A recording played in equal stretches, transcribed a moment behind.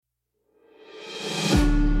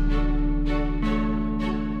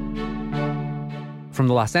From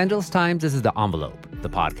the Los Angeles Times, this is The Envelope, the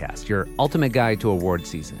podcast, your ultimate guide to award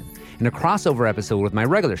season, in a crossover episode with my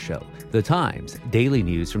regular show, The Times, daily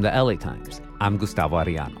news from the LA Times. I'm Gustavo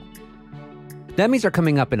Arellano. The Emmys are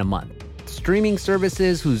coming up in a month. Streaming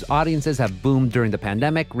services whose audiences have boomed during the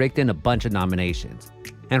pandemic raked in a bunch of nominations.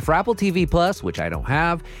 And for Apple TV Plus, which I don't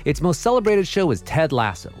have, its most celebrated show is Ted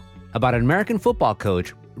Lasso, about an American football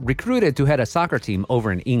coach recruited to head a soccer team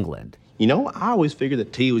over in England. You know, I always figured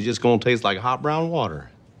that tea was just going to taste like hot brown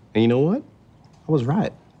water. And you know what? I was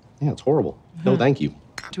right. Yeah, it's horrible. No, thank you.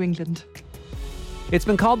 To England. It's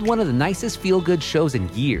been called one of the nicest feel-good shows in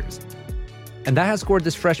years. And that has scored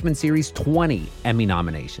this freshman series 20 Emmy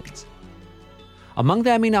nominations. Among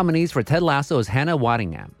the Emmy nominees for Ted Lasso is Hannah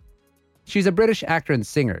Waddingham. She's a British actor and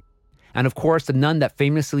singer. And of course, the nun that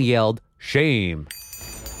famously yelled, "Shame.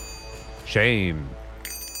 Shame,"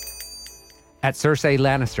 at Cersei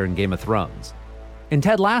Lannister in Game of Thrones. In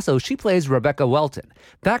Ted Lasso, she plays Rebecca Welton.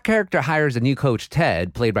 That character hires a new coach,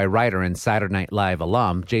 Ted, played by writer and Saturday Night Live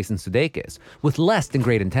alum Jason Sudeikis, with less than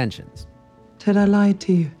great intentions. Ted, I lied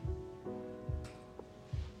to you.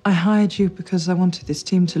 I hired you because I wanted this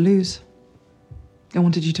team to lose. I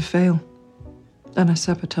wanted you to fail. And I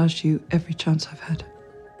sabotaged you every chance I've had.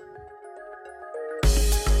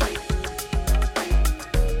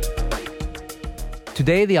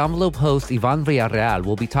 Today, The Envelope host Yvonne Villarreal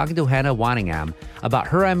will be talking to Hannah Waddingham about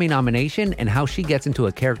her Emmy nomination and how she gets into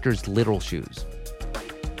a character's literal shoes.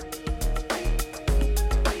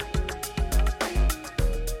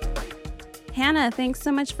 Hannah, thanks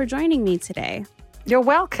so much for joining me today. You're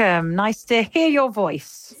welcome. Nice to hear your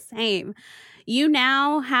voice. Same. You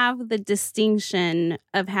now have the distinction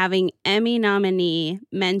of having Emmy nominee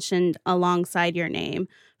mentioned alongside your name.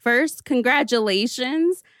 First,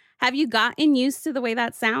 congratulations. Have you gotten used to the way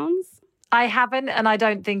that sounds? I haven't, and I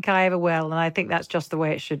don't think I ever will. And I think that's just the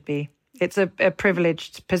way it should be. It's a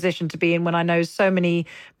privileged position to be in when I know so many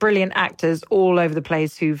brilliant actors all over the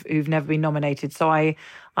place who've never been nominated. So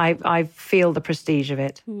I feel the prestige of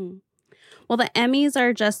it. Well, the Emmys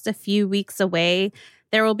are just a few weeks away.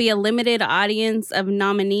 There will be a limited audience of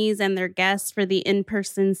nominees and their guests for the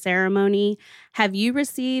in-person ceremony. Have you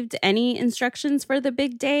received any instructions for the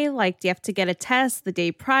big day? Like, do you have to get a test the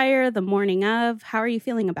day prior, the morning of? How are you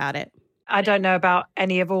feeling about it? I don't know about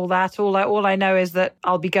any of all that. All I know is that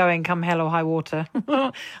I'll be going come hell or high water.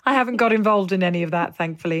 I haven't got involved in any of that,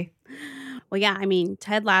 thankfully. Well, yeah, I mean,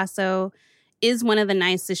 Ted Lasso is one of the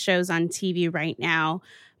nicest shows on TV right now.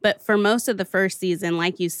 But for most of the first season,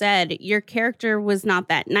 like you said, your character was not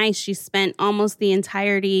that nice. She spent almost the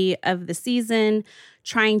entirety of the season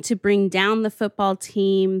trying to bring down the football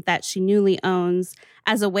team that she newly owns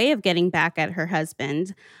as a way of getting back at her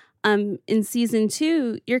husband. In season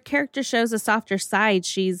 2, your character shows a softer side.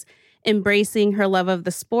 She's embracing her love of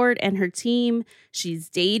the sport and her team. She's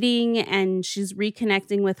dating and she's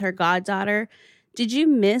reconnecting with her goddaughter. Did you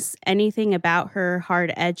miss anything about her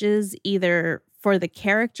hard edges, either for the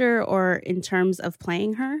character or in terms of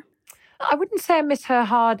playing her? I wouldn't say I miss her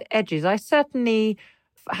hard edges. I certainly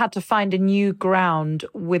had to find a new ground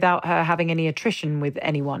without her having any attrition with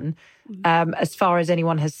anyone, as far as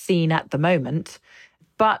anyone has seen at the moment.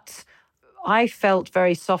 But I felt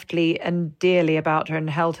very softly and dearly about her and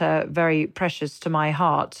held her very precious to my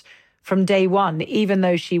heart from day one, even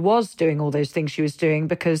though she was doing all those things she was doing,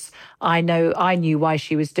 because I knew why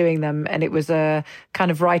she was doing them. And it was a kind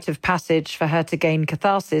of rite of passage for her to gain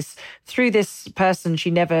catharsis through this person she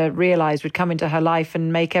never realized would come into her life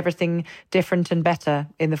and make everything different and better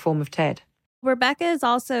in the form of Ted. Rebecca is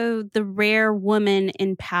also the rare woman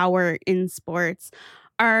in power in sports.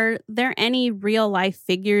 Are there any real life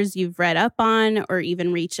figures you've read up on or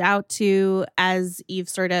even reached out to as you've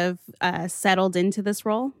sort of settled into this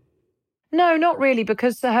role? No, not really,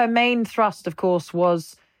 because her main thrust, of course,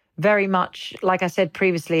 was very much, like I said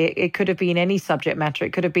previously, it could have been any subject matter.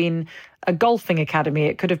 It could have been a golfing academy.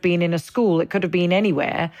 It could have been in a school. It could have been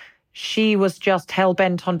anywhere. She was just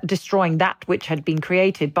hell-bent on destroying that which had been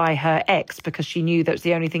created by her ex because she knew that was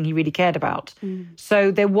the only thing he really cared about.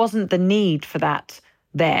 So there wasn't the need for that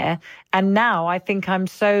there. And now I think I'm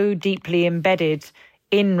so deeply embedded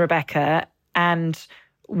in Rebecca and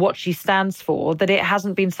what she stands for that it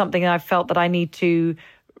hasn't been something I've felt that I need to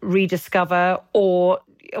rediscover or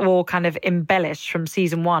kind of embellish from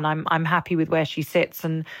season 1. I'm happy with where she sits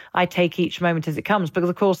and I take each moment as it comes because,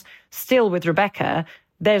 of course, still with Rebecca,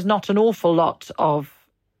 there's not an awful lot of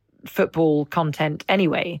football content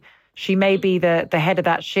anyway. She may be the head of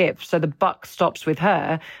that ship, so the buck stops with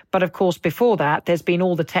her. But of course, before that, there's been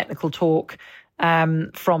all the technical talk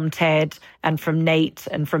from Ted and from Nate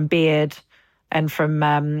and from Beard and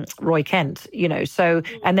from Roy Kent, So,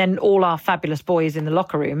 and then all our fabulous boys in the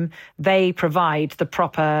locker room, they provide the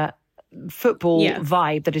proper football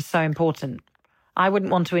vibe that is so important. I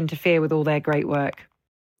wouldn't want to interfere with all their great work.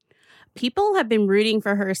 People have been rooting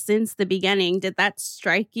for her since the beginning. Did that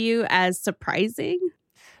strike you as surprising?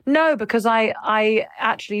 No, because I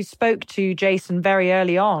actually spoke to Jason very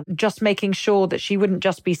early on, just making sure that she wouldn't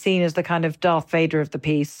just be seen as the kind of Darth Vader of the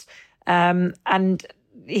piece. And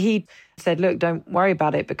he said, look, don't worry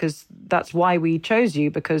about it, because that's why we chose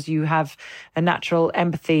you, because you have a natural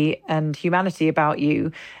empathy and humanity about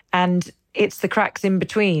you. And it's the cracks in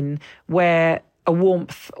between where a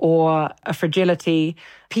warmth or a fragility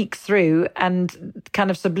peeks through, and kind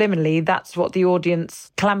of subliminally, that's what the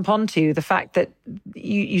audience clamp onto. The fact that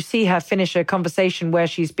you see her finish a conversation where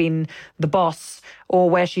she's been the boss or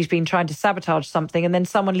where she's been trying to sabotage something, and then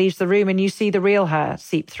someone leaves the room and you see the real her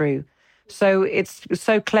seep through. So it's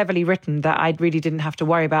so cleverly written that I really didn't have to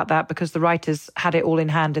worry about that, because the writers had it all in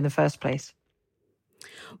hand in the first place.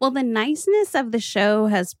 Well, the niceness of the show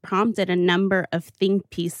has prompted a number of think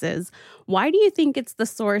pieces. Why do you think it's the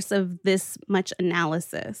source of this much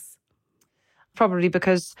analysis? Probably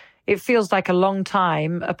because it feels like a long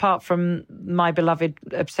time, apart from my beloved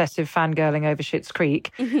obsessive fangirling over Schitt's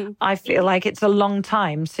Creek. Mm-hmm. I feel like it's a long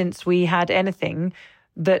time since we had anything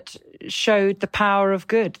that showed the power of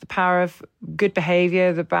good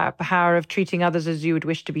behavior, the power of treating others as you would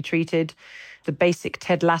wish to be treated, the basic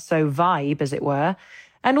Ted Lasso vibe, as it were.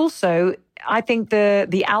 And also, I think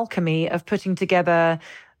the alchemy of putting together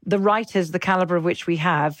the writers, the caliber of which we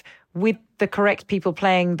have, with the correct people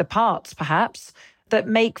playing the parts, perhaps, that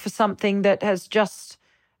make for something that has just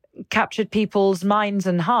captured people's minds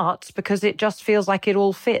and hearts, because it just feels like it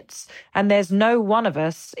all fits. And there's no one of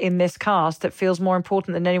us in this cast that feels more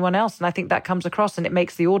important than anyone else. And I think that comes across, and it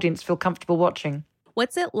makes the audience feel comfortable watching.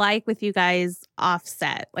 What's it like with you guys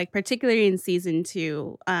offset, like particularly in season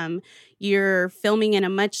 2? You're filming in a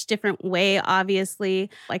much different way, obviously.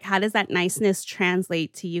 Like, how does that niceness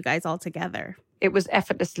translate to you guys all together? It was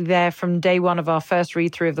effortlessly there from day one of our first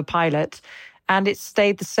read-through of the pilot, and it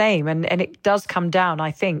stayed the same. And it does come down,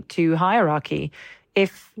 I think, to hierarchy.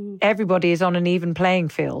 If everybody is on an even playing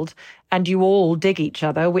field and you all dig each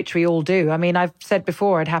other, which we all do. I mean, I've said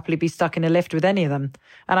before, I'd happily be stuck in a lift with any of them.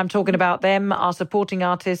 And I'm talking about them, our supporting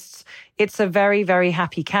artists. It's a very, very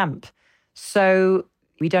happy camp. So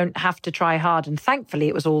we don't have to try hard. And thankfully,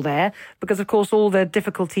 it was all there because, of course, all the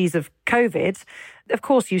difficulties of COVID, of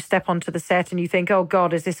course, you step onto the set and you think, oh,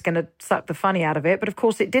 God, is this going to suck the funny out of it? But of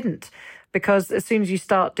course, it didn't. Because as soon as you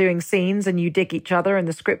start doing scenes and you dig each other and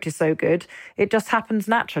the script is so good, it just happens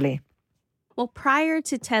naturally. Well, prior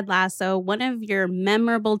to Ted Lasso, one of your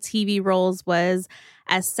memorable TV roles was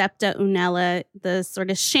as Septa Unella, the sort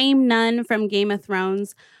of shame nun from Game of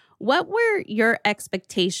Thrones. What were your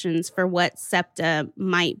expectations for what Septa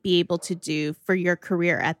might be able to do for your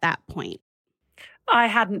career at that point? I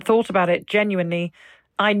hadn't thought about it, genuinely.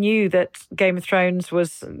 I knew that Game of Thrones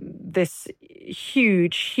was this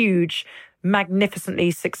huge,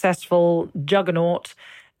 magnificently successful juggernaut.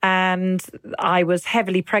 And I was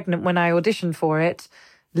heavily pregnant when I auditioned for it,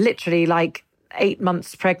 literally like 8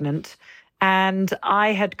 months pregnant. And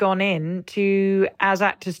I had gone in to, as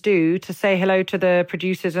actors do, to say hello to the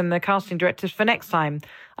producers and the casting directors for next time.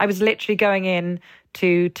 I was literally going in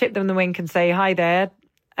to tip them the wink and say, hi there,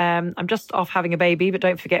 I'm just off having a baby, but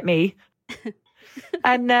don't forget me.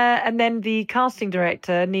 And then the casting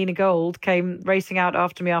director, Nina Gold, came racing out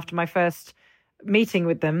after me after my first meeting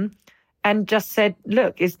with them and just said,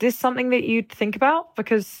 look, is this something that you'd think about?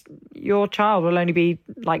 Because your child will only be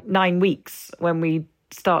like 9 weeks when we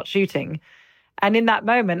start shooting. And in that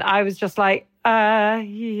moment, I was just like, yes.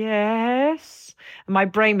 And my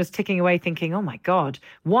brain was ticking away thinking, oh my God,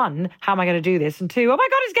 1, how am I going to do this? And 2, oh my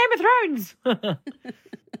God, it's Game of Thrones.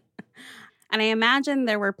 And I imagine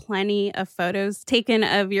there were plenty of photos taken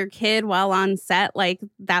of your kid while on set. Like,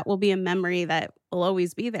 that will be a memory that will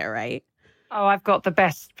always be there, right? Oh, I've got the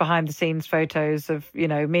best behind the scenes photos of,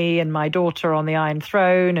 me and my daughter on the Iron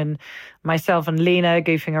Throne and myself and Lena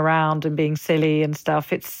goofing around and being silly and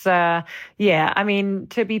stuff. It's, to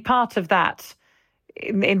be part of that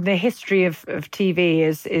in the history of TV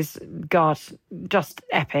is, God, just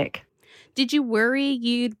epic. Did you worry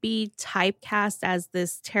you'd be typecast as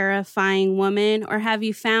this terrifying woman, or have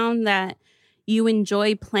you found that you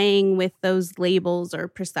enjoy playing with those labels or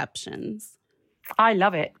perceptions? I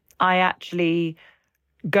love it. I actually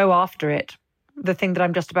go after it. The thing that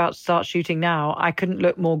I'm just about to start shooting now, I couldn't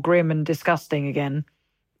look more grim and disgusting again.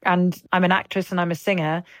 And I'm an actress and I'm a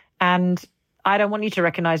singer, and I don't want you to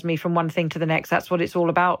recognize me from one thing to the next. That's what it's all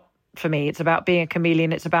about for me. It's about being a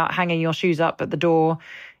chameleon. It's about hanging your shoes up at the door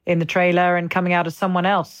in the trailer and coming out as someone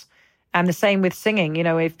else. And the same with singing. You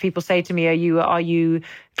know, if people say to me, are you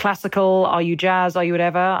classical? Are you jazz? Are you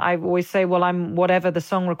whatever? I always say, well, I'm whatever the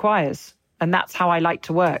song requires. And that's how I like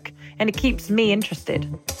to work. And it keeps me interested.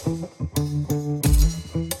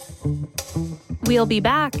 We'll be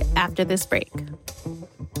back after this break.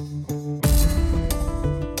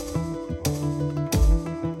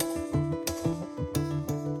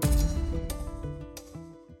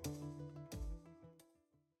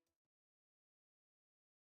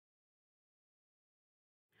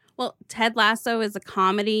 Well, Ted Lasso is a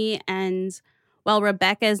comedy, and while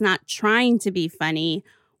Rebecca is not trying to be funny,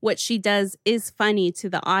 what she does is funny to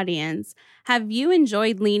the audience. Have you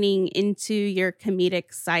enjoyed leaning into your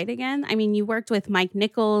comedic side again? I mean, you worked with Mike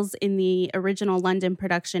Nichols in the original London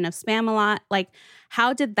production of Spamalot. Like,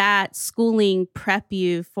 how did that schooling prep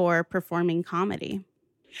you for performing comedy?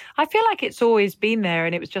 I feel like it's always been there,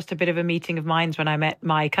 and it was just a bit of a meeting of minds when I met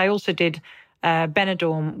Mike. I also did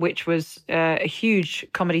Benidorm, which was a huge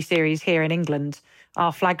comedy series here in England,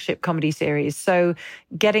 our flagship comedy series. So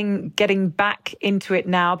getting back into it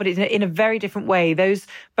now, but in a very different way. Both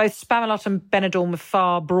Spamalot and Benidorm were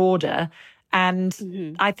far broader.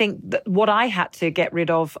 And I think that what I had to get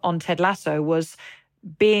rid of on Ted Lasso was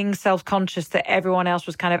being self-conscious that everyone else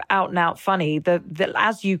was kind of out and out funny.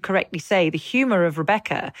 As you correctly say, the humor of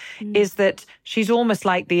Rebecca is that she's almost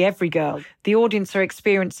like the every girl. The audience are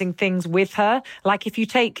experiencing things with her. Like if you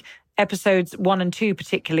take episodes 1 and 2,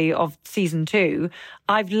 particularly of season 2,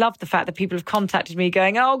 I've loved the fact that people have contacted me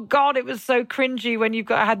going, oh God, it was so cringy when you've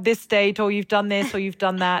had this date, or you've done this, or you've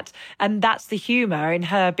done that. And that's the humor in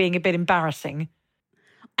her being a bit embarrassing.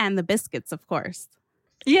 And the biscuits, of course.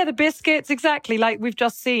 Yeah, the biscuits, exactly. Like we've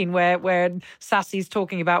just seen where Sassy's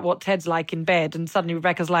talking about what Ted's like in bed, and suddenly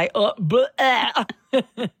Rebecca's like, What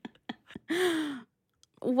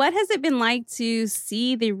has it been like to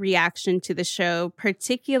see the reaction to the show,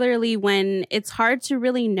 particularly when it's hard to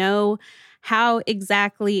really know how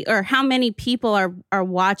exactly or how many people are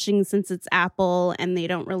watching, since it's Apple and they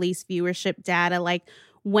don't release viewership data? Like,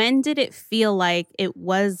 when did it feel like it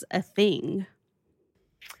was a thing?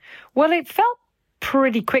 Well, it felt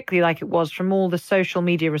pretty quickly like it was from all the social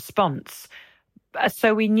media response.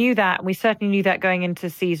 So we knew that, and we certainly knew that going into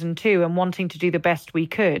season 2 and wanting to do the best we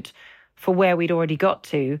could for where we'd already got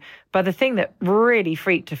to. But the thing that really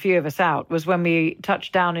freaked a few of us out was when we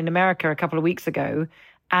touched down in America a couple of weeks ago,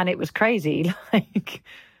 and it was crazy. Like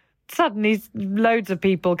suddenly loads of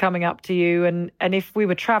people coming up to you, and if we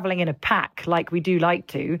were traveling in a pack like we do like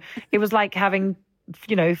to, it was like having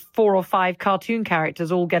 4 or 5 cartoon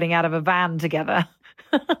characters all getting out of a van together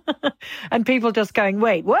and people just going,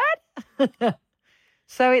 wait, what?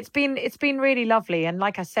 So it's been really lovely. And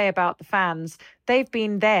like I say about the fans, they've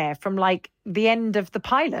been there from like the end of the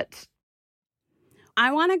pilot.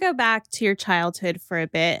 I want to go back to your childhood for a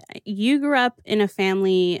bit. You grew up in a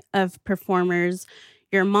family of performers.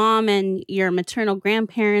 Your mom and your maternal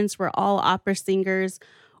grandparents were all opera singers.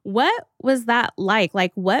 What was that like?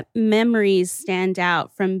 Like, what memories stand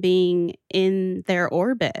out from being in their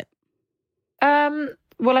orbit?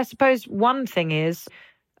 Well, I suppose one thing is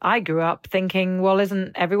I grew up thinking, well,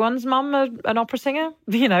 isn't everyone's mum an opera singer?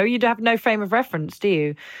 You'd have no frame of reference, do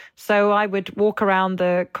you? So I would walk around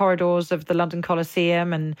the corridors of the London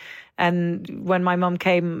Coliseum, and when my mum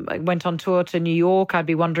went on tour to New York, I'd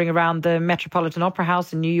be wandering around the Metropolitan Opera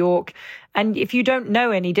House in New York. And if you don't know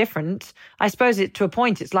any different, I suppose to a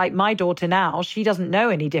point, it's like my daughter now, she doesn't know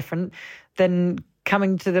any different than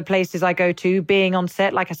coming to the places I go to, being on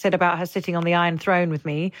set, like I said about her sitting on the Iron Throne with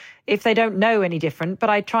me, if they don't know any different.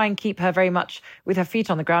 But I try and keep her very much with her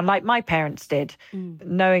feet on the ground, like my parents did,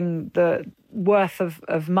 knowing the worth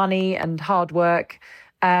of money and hard work.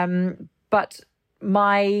 But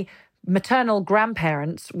my maternal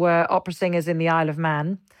grandparents were opera singers in the Isle of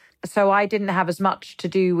Man. So I didn't have as much to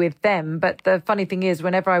do with them. But the funny thing is,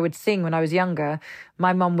 whenever I would sing when I was younger,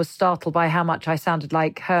 my mum was startled by how much I sounded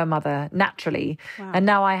like her mother naturally. Wow. And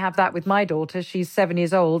now I have that with my daughter. She's 7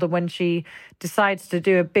 years old. And when she decides to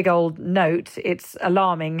do a big old note, it's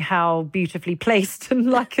alarming how beautifully placed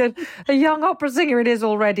and like a young opera singer it is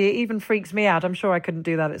already. It even freaks me out. I'm sure I couldn't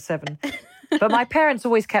do that at 7. But my parents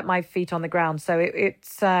always kept my feet on the ground. So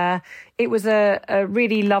it was a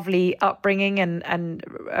really lovely upbringing and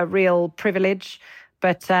a real privilege.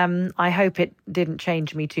 But I hope it didn't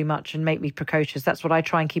change me too much and make me precocious. That's what I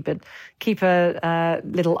try and keep a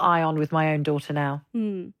little eye on with my own daughter now.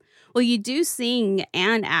 Well, you do sing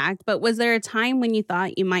and act, but was there a time when you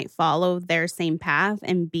thought you might follow their same path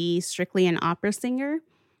and be strictly an opera singer?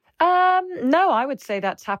 No, I would say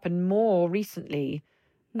that's happened more recently.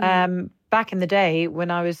 Back in the day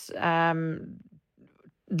when I was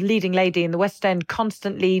leading lady in the West End,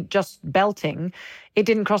 constantly just belting, it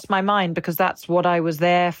didn't cross my mind because that's what I was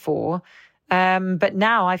there for. But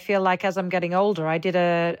now I feel like as I'm getting older, I did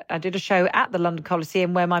a show at the London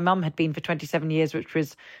Coliseum where my mum had been for 27 years, which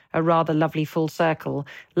was a rather lovely full circle.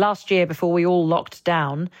 Last year, before we all locked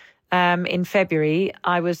down, in February,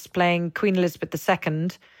 I was playing Queen Elizabeth II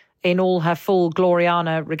in all her full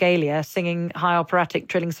Gloriana regalia, singing high operatic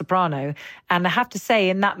trilling soprano. And I have to say,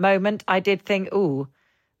 in that moment, I did think, ooh,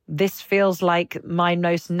 this feels like my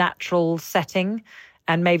most natural setting,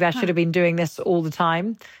 and maybe I should have been doing this all the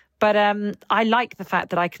time. But I like the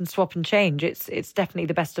fact that I can swap and change. It's definitely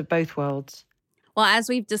the best of both worlds. Well, as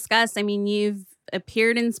we've discussed, I mean, you've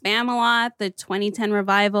appeared in Spamalot, the 2010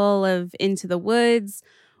 revival of Into the Woods,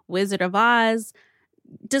 Wizard of Oz.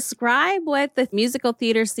 Describe what the musical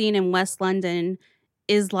theater scene in West London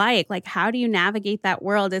is like. Like, how do you navigate that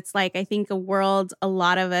world? It's like, I think, a world a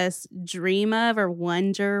lot of us dream of or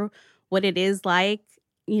wonder what it is like,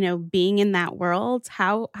 you know, being in that world.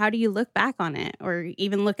 How do you look back on it or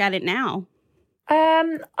even look at it now?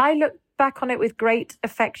 I look back on it with great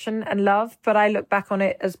affection and love, but I look back on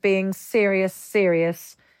it as being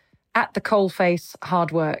serious at the coalface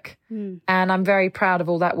hard work. And I'm very proud of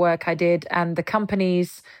all that work I did. And the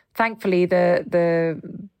companies, thankfully,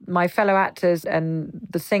 my fellow actors and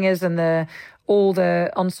the singers and all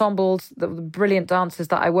the ensembles, the brilliant dancers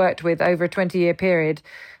that I worked with over a 20-year period,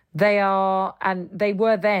 they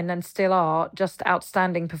were then and still are just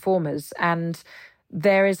outstanding performers. And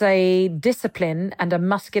there is a discipline and a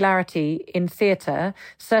muscularity in theatre,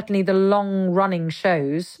 certainly the long-running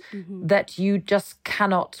shows, that you just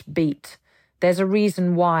cannot beat. There's a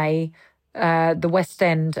reason why the West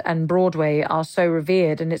End and Broadway are so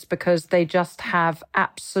revered, and it's because they just have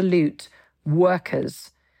absolute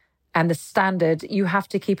workers. And the standard, you have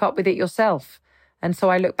to keep up with it yourself. And so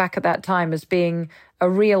I look back at that time as being a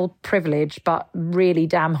real privilege, but really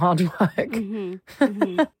damn hard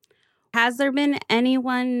work. Has there been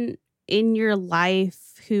anyone in your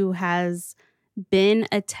life who has been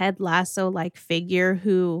a Ted Lasso-like figure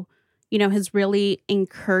who, you know, has really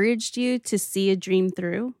encouraged you to see a dream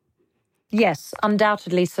through? Yes,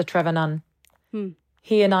 undoubtedly Sir Trevor Nunn.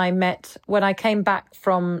 He and I met when I came back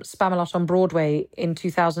from Spamalot on Broadway in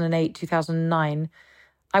 2008, 2009.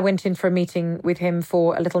 I went in for a meeting with him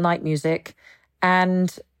for a little night music,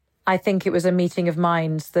 and I think it was a meeting of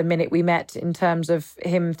minds the minute we met, in terms of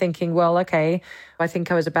him thinking, well, okay, I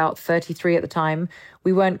think I was about 33 at the time.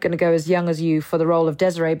 We weren't going to go as young as you for the role of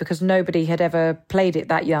Desiree because nobody had ever played it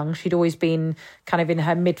that young. She'd always been kind of in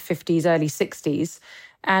her mid-50s, early 60s.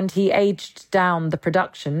 And he aged down the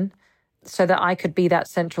production so that I could be that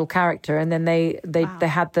central character. And then they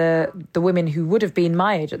had the women who would have been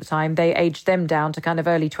my age at the time, they aged them down to kind of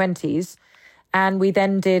early 20s. And we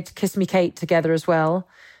then did Kiss Me Kate together as well.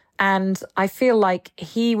 And I feel like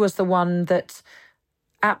he was the one that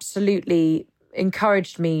absolutely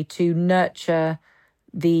encouraged me to nurture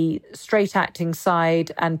the straight acting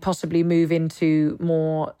side and possibly move into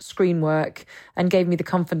more screen work, and gave me the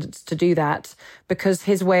confidence to do that because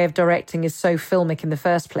his way of directing is so filmic in the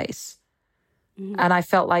first place. And I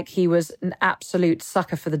felt like he was an absolute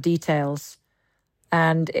sucker for the details.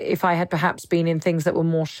 And if I had perhaps been in things that were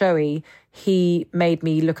more showy, he made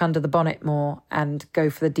me look under the bonnet more and go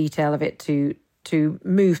for the detail of it to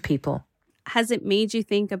move people. Has it made you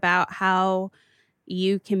think about how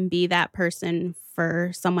you can be that person for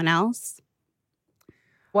someone else?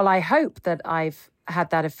 Well, I hope that I've had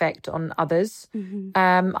that effect on others.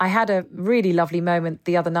 I had a really lovely moment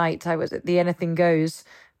the other night. I was at the Anything Goes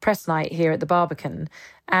press night here at the Barbican,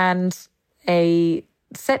 and a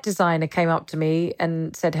set designer came up to me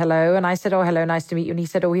and said hello, and I said, oh, hello, nice to meet you. And he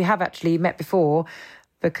said, oh, we have actually met before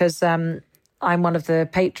because I'm one of the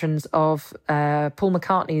patrons of Paul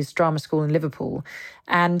McCartney's drama school in Liverpool,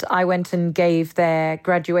 and I went and gave their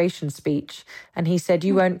graduation speech, and he said,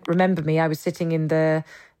 you won't remember me. I was sitting in the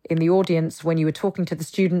audience when you were talking to the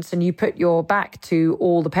students, and you put your back to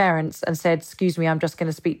all the parents and said, excuse me, I'm just going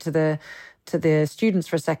to speak to the students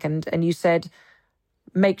for a second. And you said,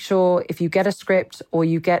 make sure if you get a script or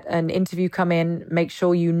you get an interview come in, make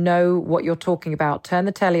sure you know what you're talking about. Turn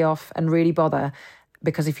the telly off and really bother,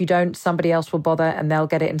 because if you don't, somebody else will bother and they'll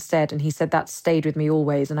get it instead. And he said that stayed with me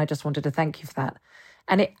always, and I just wanted to thank you for that.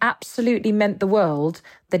 And it absolutely meant the world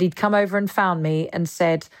that he'd come over and found me and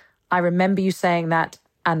said, I remember you saying that,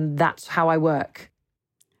 and that's how I work.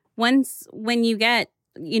 When you get,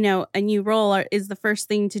 you know, a new role, is the first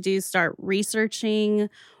thing to do start researching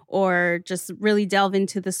or just really delve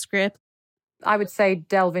into the script? I would say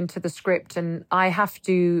delve into the script, and I have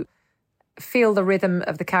to feel the rhythm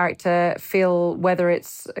of the character, feel whether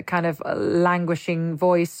it's a kind of a languishing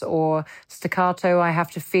voice or staccato. I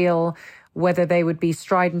have to feel whether they would be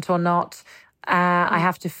strident or not. I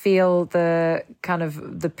have to feel the kind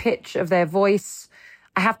of the pitch of their voice.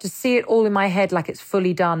 I have to see it all in my head like it's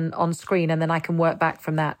fully done on screen, and then I can work back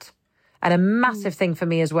from that. And a massive thing for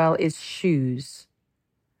me as well is shoes.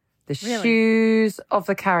 The shoes of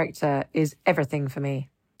the character is everything for me.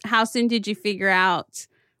 How soon did you figure out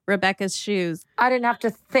Rebecca's shoes? I didn't have to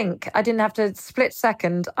think. I didn't have to split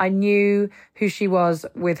second. I knew who she was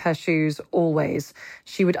with her shoes always.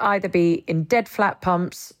 She would either be in dead flat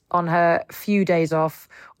pumps on her few days off,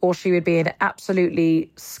 or she would be in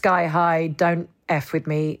absolutely sky high, don't F with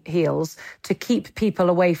me heels to keep people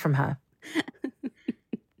away from her.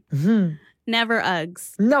 Never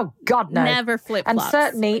Uggs. No, God, no. Never flip-flops. And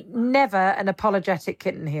certainly never an apologetic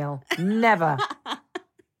kitten heel. Never.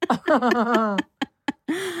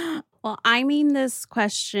 Well, I mean this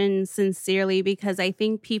question sincerely because I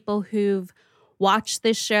think people who've watched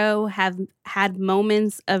this show have had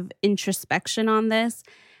moments of introspection on this.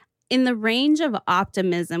 In the range of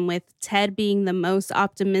optimism, with Ted being the most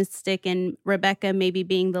optimistic and Rebecca maybe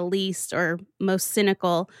being the least or most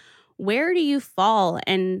cynical, where do you fall?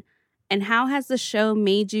 And how has the show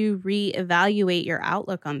made you reevaluate your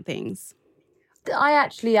outlook on things? I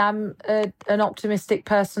actually am an optimistic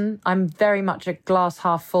person. I'm very much a glass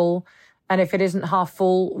half full. And if it isn't half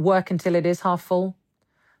full, work until it is half full.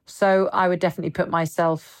 So I would definitely put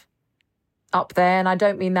myself up there. And I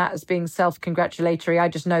don't mean that as being self-congratulatory. I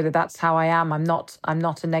just know that that's how I am. I'm not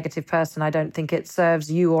a negative person. I don't think it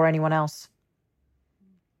serves you or anyone else.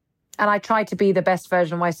 And I try to be the best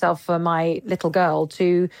version of myself for my little girl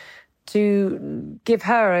to give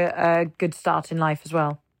her a good start in life as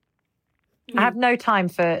well. I have no time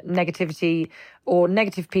for negativity or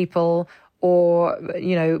negative people or,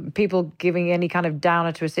 people giving any kind of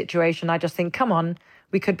downer to a situation. I just think, come on,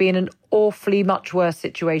 we could be in an awfully much worse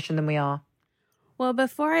situation than we are. Well,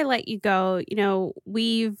 before I let you go,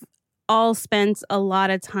 we've all spent a lot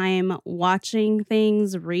of time watching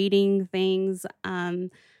things, reading things.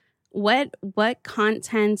 What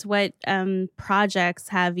content, what projects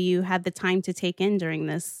have you had the time to take in during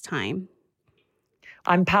this time?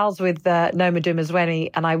 I'm pals with Noma Dumezweni,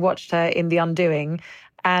 and I watched her in The Undoing,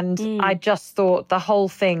 and I just thought the whole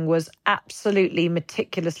thing was absolutely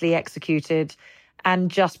meticulously executed and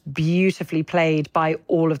just beautifully played by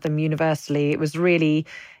all of them universally.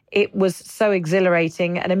 It was so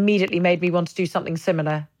exhilarating and immediately made me want to do something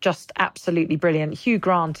similar. Just absolutely brilliant. Hugh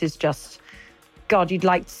Grant is just, God, you'd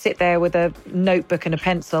like to sit there with a notebook and a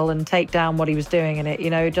pencil and take down what he was doing in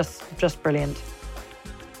it, just brilliant.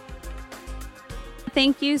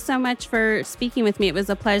 Thank you so much for speaking with me. It was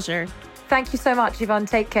a pleasure. Thank you so much, Yvonne.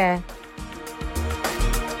 Take care.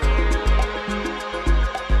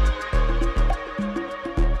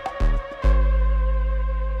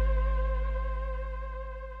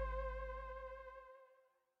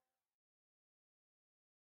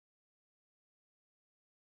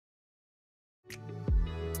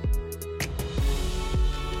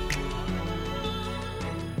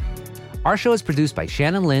 Our show is produced by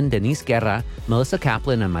Shannon Lynn, Denise Guerra, Melissa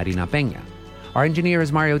Kaplan, and Marina Peña. Our engineer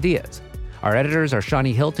is Mario Diaz. Our editors are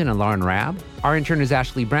Shawnee Hilton and Lauren Rabb. Our intern is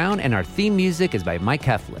Ashley Brown, and our theme music is by Mike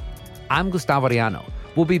Heflin. I'm Gustavo Arellano.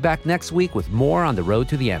 We'll be back next week with more on the road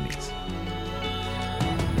to the Emmys.